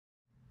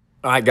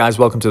Alright guys,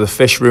 welcome to the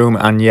fish room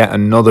and yet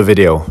another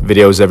video.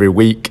 Videos every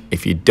week.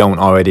 If you don't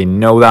already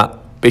know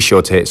that, be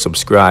sure to hit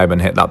subscribe and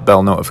hit that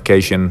bell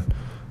notification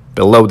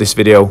below this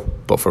video.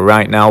 But for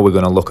right now, we're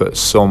going to look at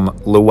some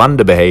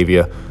Lwanda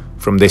behaviour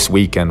from this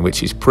weekend,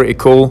 which is pretty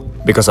cool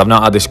because I've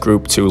not had this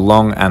group too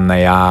long and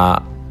they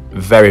are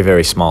very,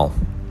 very small.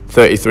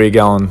 33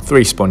 gallon,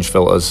 3 sponge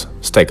filters.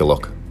 Let's take a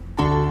look.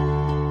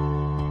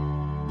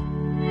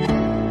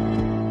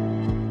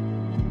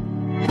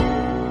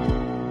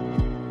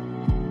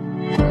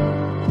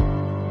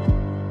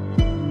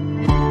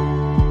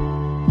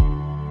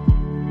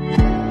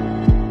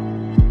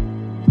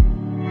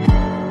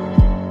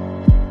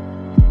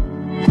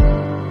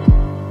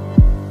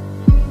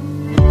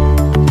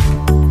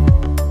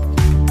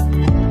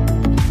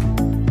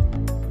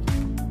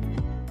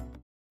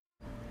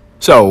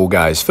 So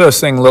guys, first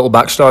thing, little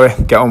backstory.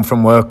 Get home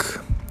from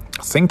work,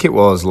 I think it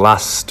was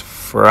last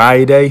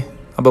Friday,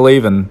 I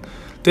believe, and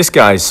this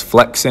guy's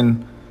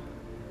flexing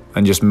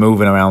and just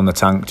moving around the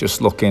tank,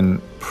 just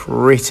looking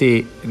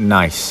pretty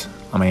nice.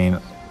 I mean,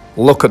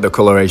 look at the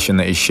coloration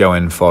that he's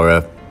showing for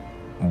a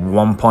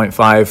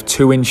 1.5,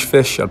 2 inch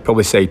fish. I'd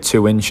probably say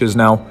 2 inches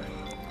now,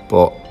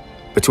 but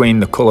between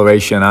the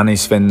coloration and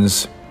his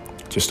fins,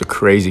 just a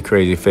crazy,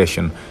 crazy fish,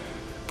 and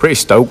pretty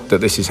stoked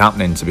that this is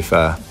happening, to be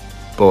fair.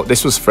 But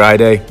this was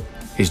Friday.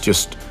 He's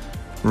just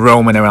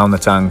roaming around the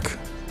tank,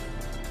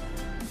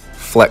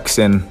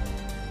 flexing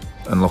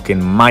and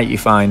looking mighty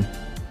fine.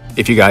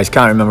 If you guys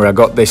can't remember, I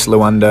got this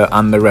Lwanda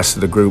and the rest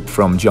of the group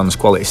from John's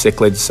Quality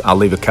Cichlids. I'll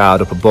leave a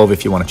card up above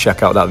if you want to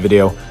check out that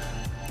video.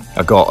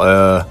 I got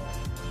a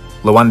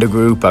Lwanda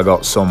group, I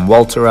got some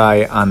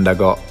Walteri, and I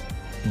got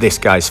this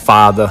guy's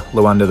father,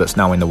 Lwanda, that's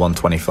now in the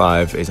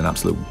 125. He's an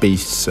absolute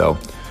beast. So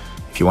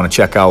if you want to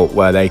check out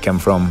where they came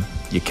from,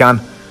 you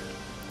can.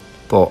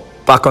 But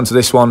back onto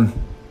this one,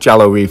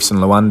 Jallow Reefs and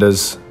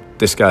Lwandas.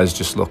 This guy's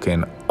just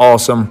looking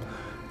awesome.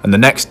 And the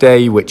next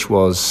day, which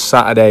was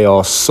Saturday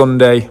or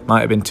Sunday, might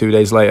have been 2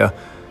 days later,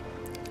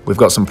 we've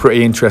got some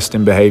pretty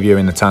interesting behaviour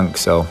in the tank,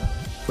 so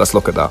let's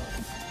look at that.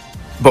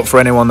 But for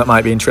anyone that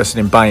might be interested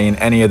in buying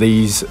any of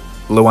these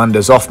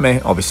Lwandas off me,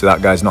 obviously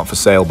that guy's not for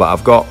sale, but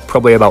I've got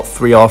probably about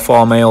 3 or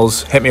 4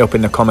 males. Hit me up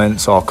in the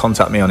comments or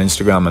contact me on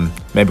Instagram and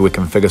maybe we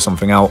can figure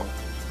something out.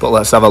 But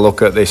let's have a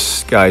look at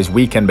this guy's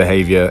weekend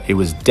behaviour. He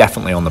was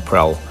definitely on the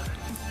prowl.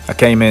 I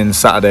came in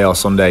Saturday or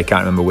Sunday,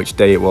 can't remember which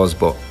day it was,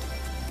 but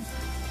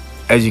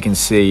as you can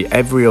see,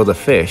 every other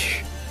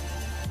fish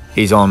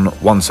is on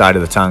one side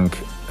of the tank,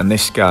 and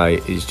this guy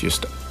is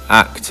just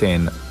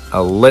acting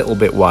a little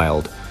bit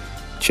wild,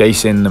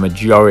 chasing the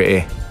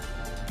majority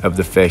of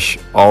the fish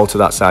all to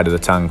that side of the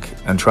tank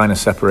and trying to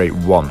separate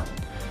one.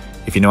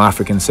 If you know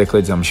African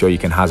cichlids, I'm sure you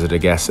can hazard a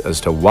guess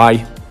as to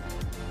why.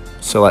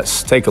 So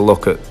let's take a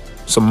look at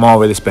some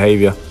more of this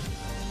behaviour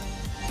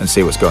and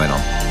see what's going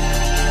on.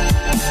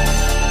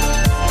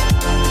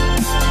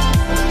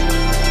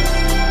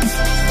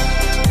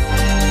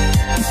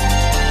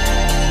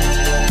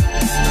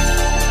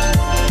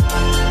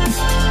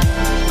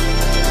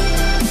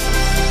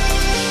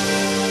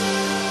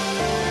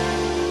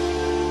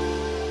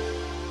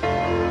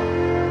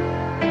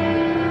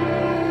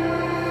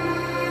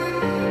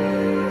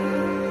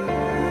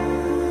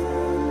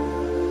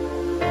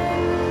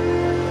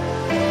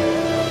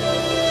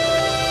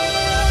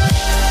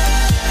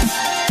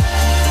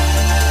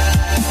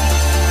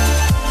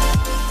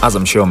 As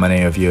I'm sure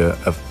many of you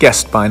have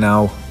guessed by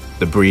now,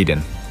 the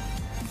breeding.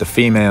 The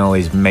female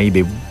is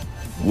maybe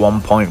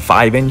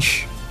 1.5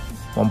 inch,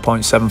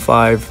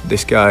 1.75.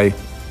 This guy,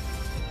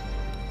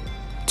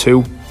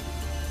 2,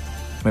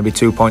 maybe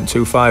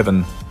 2.25,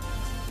 and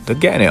they're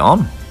getting it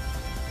on,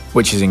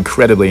 which is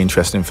incredibly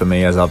interesting for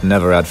me as I've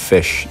never had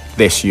fish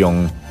this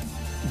young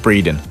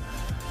breeding.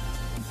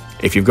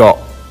 If you've got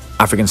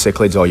African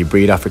cichlids or you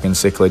breed African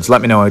cichlids,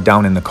 let me know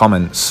down in the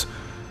comments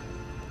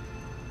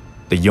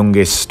the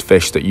youngest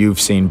fish that you've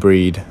seen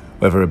breed,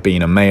 whether it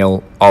being a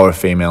male or a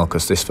female,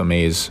 because this for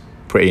me is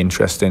pretty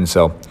interesting.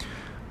 So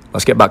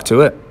let's get back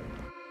to it.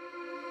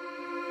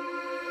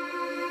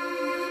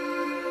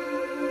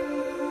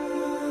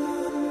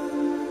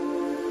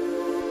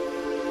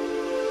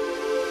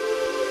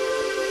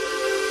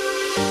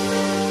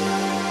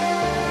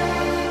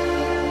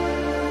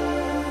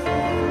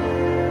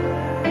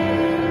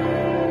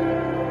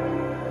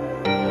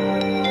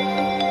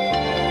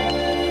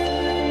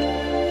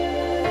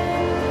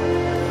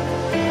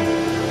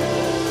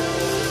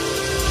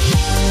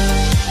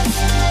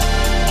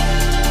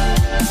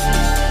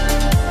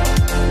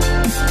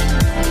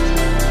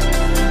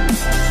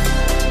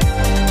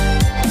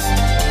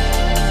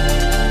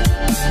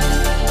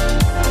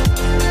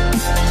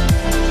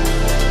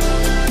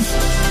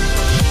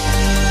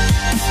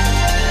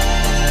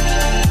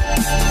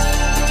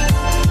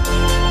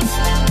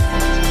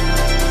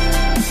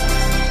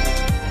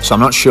 So I'm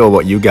not sure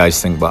what you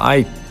guys think,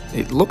 but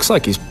it looks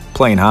like he's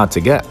playing hard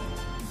to get.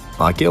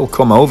 Like, he'll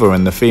come over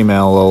and the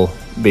female will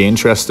be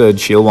interested.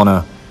 She'll want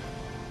to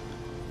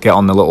get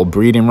on the little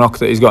breeding rock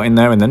that he's got in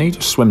there, and then he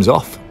just swims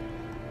off.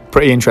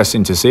 pretty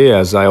interesting to see,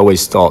 as I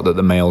always thought that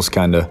the males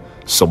kind of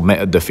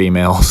submitted the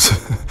females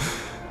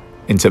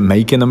into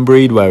making them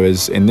breed,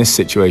 whereas in this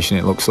situation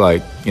it looks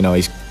like, you know,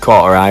 he's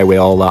caught her eye with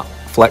all that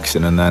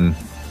flexing and then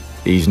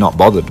he's not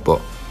bothered.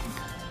 But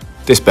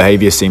this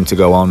behaviour seemed to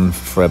go on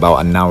for about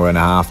an hour and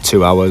a half,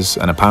 2 hours,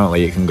 and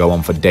apparently it can go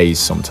on for days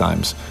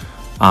sometimes.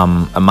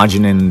 I'm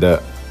imagining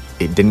that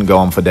it didn't go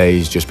on for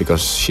days just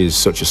because she's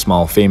such a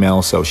small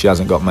female, so she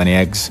hasn't got many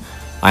eggs.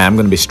 I am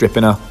going to be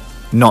stripping her,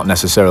 not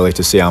necessarily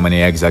to see how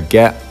many eggs I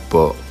get,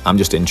 but I'm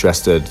just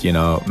interested, you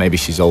know, maybe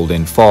she's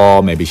holding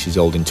 4, maybe she's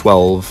holding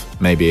 12,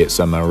 maybe it's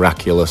a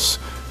miraculous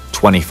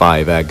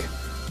 25 egg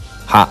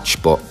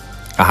hatch, but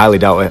I highly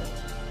doubt it.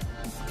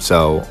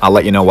 So I'll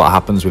let you know what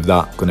happens with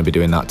that. Going to be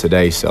doing that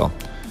today, so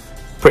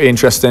pretty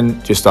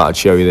interesting. Just thought I'd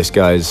show you this,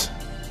 guys.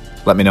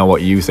 Let me know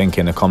what you think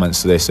in the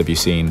comments to this. Have you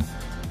seen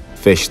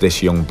fish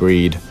this young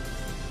breed?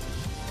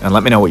 And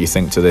let me know what you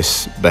think to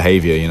this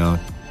behaviour, you know.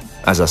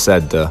 As I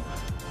said, the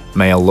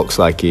male looks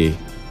like he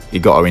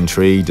got her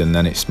intrigued, and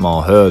then it's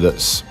more her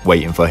that's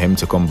waiting for him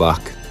to come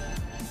back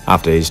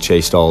after he's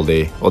chased all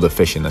the other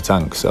fish in the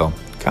tank. So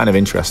kind of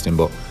interesting,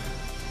 but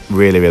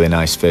really, really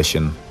nice fish,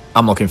 and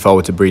I'm looking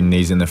forward to breeding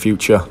these in the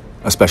future,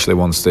 especially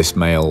once this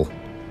male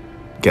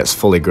gets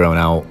fully grown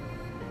out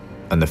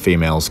and the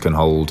females can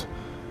hold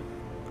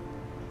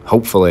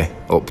hopefully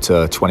up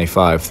to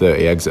 25,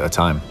 30 eggs at a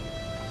time.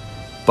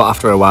 But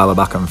after a while of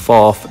back and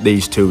forth,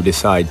 these two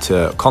decide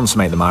to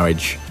consummate the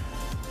marriage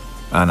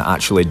and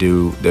actually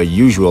do the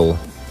usual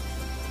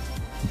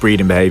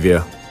breeding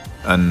behaviour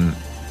and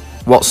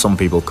what some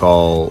people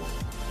call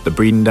the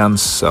breeding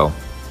dance. So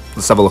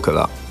let's have a look at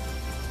that.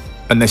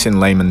 And this in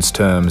layman's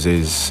terms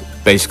is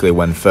basically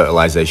when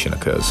fertilisation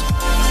occurs.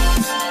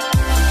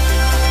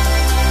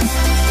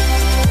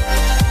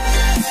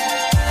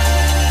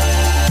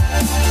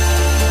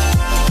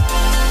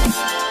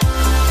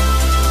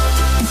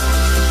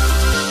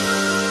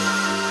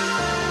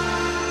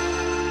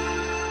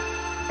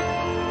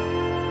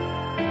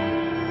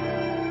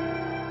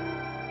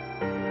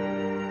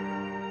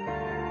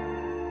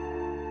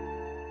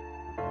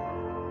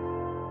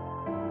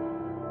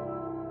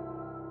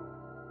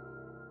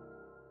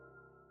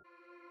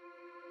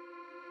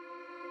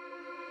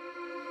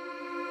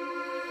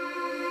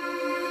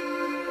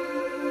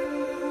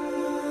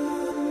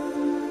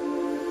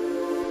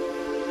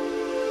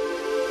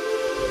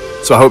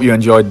 So I hope you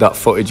enjoyed that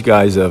footage,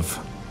 guys, of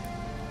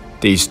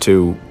these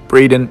two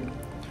breeding.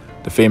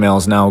 The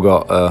female's now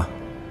got a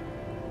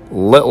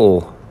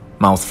little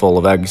mouthful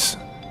of eggs.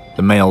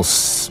 The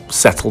male's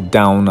settled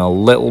down a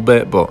little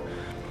bit, but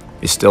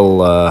he's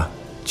still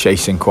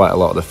chasing quite a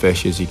lot of the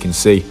fish, as you can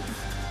see.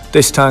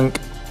 This tank,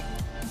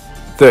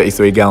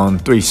 33 gallon,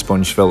 3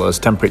 sponge filters,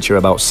 temperature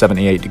about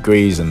 78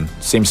 degrees, and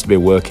seems to be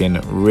working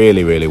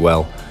really, really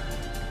well,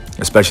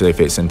 especially if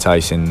it's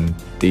enticing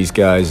these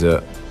guys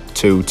at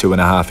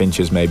 2.5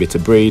 inches maybe to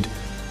breed.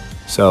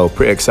 So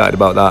pretty excited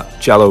about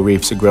that. Jallow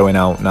reefs are growing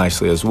out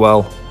nicely as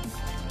well,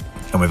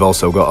 and we've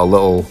also got a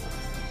little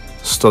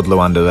stud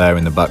Lwanda there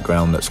in the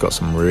background that's got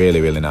some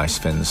really, really nice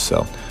fins.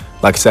 So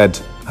like I said,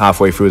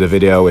 halfway through the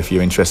video, if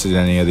you're interested in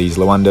any of these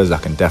Lwandas, I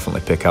can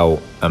definitely pick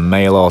out a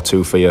male or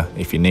two for you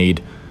if you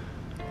need.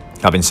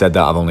 Having said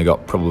that, I've only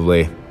got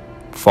probably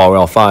 4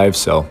 or 5,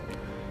 so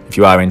if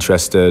you are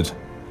interested,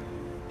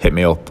 hit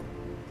me up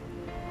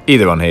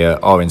either on here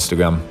or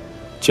Instagram.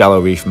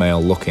 Jallow reef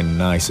male looking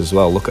nice as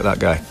well. Look at that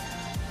guy.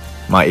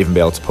 Might even be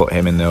able to put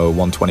him in the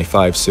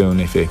 125 soon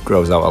if he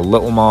grows out a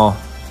little more.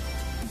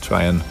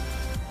 Try and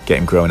get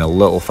him growing a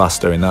little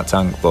faster in that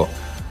tank. But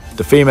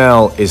the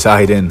female is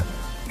hiding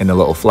in the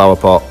little flower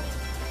pot,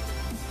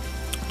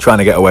 trying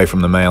to get away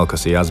from the male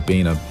because he has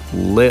been a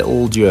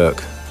little jerk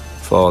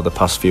for the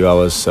past few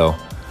hours. So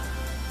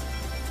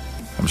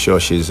I'm sure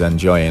she's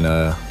enjoying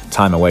her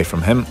time away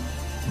from him.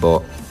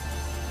 But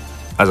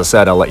as I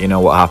said, I'll let you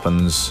know what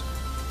happens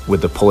with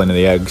the pulling of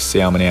the eggs, see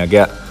how many I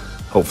get.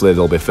 Hopefully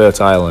they'll be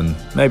fertile, and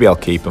maybe I'll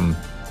keep them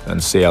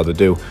and see how they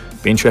do.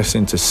 Be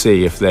interesting to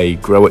see if they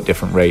grow at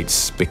different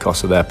rates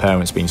because of their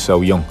parents being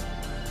so young.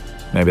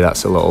 Maybe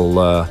that's a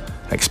little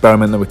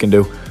experiment that we can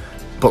do.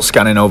 But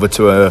scanning over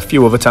to a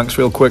few other tanks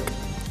real quick.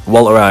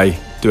 Walter Eye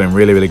doing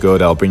really, really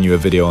good. I'll bring you a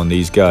video on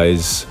these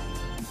guys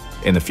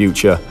in the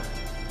future.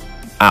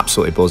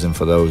 Absolutely buzzing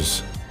for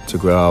those to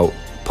grow out.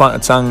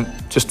 Planted tank,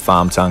 just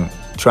farm tank.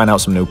 Trying out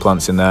some new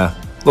plants in there.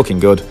 Looking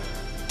good.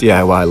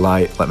 DIY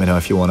light, let me know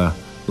if you want a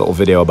little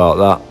video about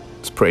that.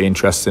 It's pretty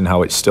interesting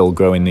how it's still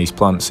growing these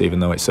plants even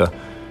though it's a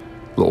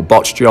little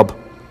botch job.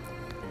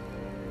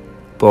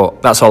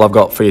 But that's all I've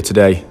got for you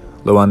today.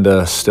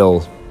 Lwanda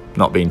still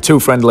not being too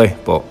friendly,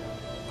 but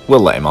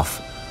we'll let him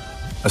off,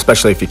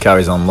 especially if he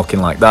carries on looking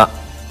like that,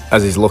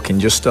 as he's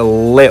looking just a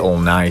little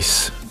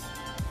nice.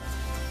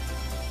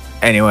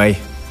 Anyway,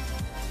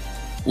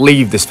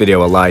 leave this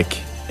video a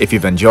like if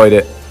you've enjoyed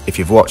it, if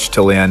you've watched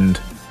till the end.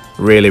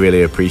 Really,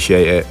 really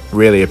appreciate it.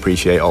 Really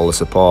appreciate all the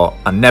support.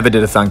 I never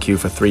did a thank you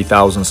for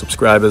 3,000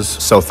 subscribers,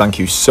 so thank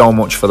you so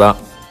much for that.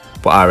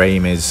 But our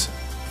aim is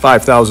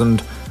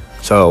 5,000,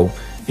 so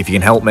if you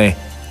can help me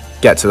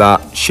get to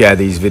that, share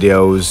these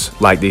videos,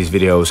 like these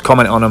videos,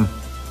 comment on them.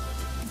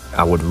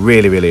 I would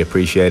really, really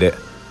appreciate it.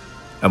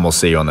 And we'll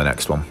see you on the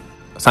next one.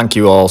 Thank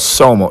you all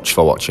so much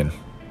for watching.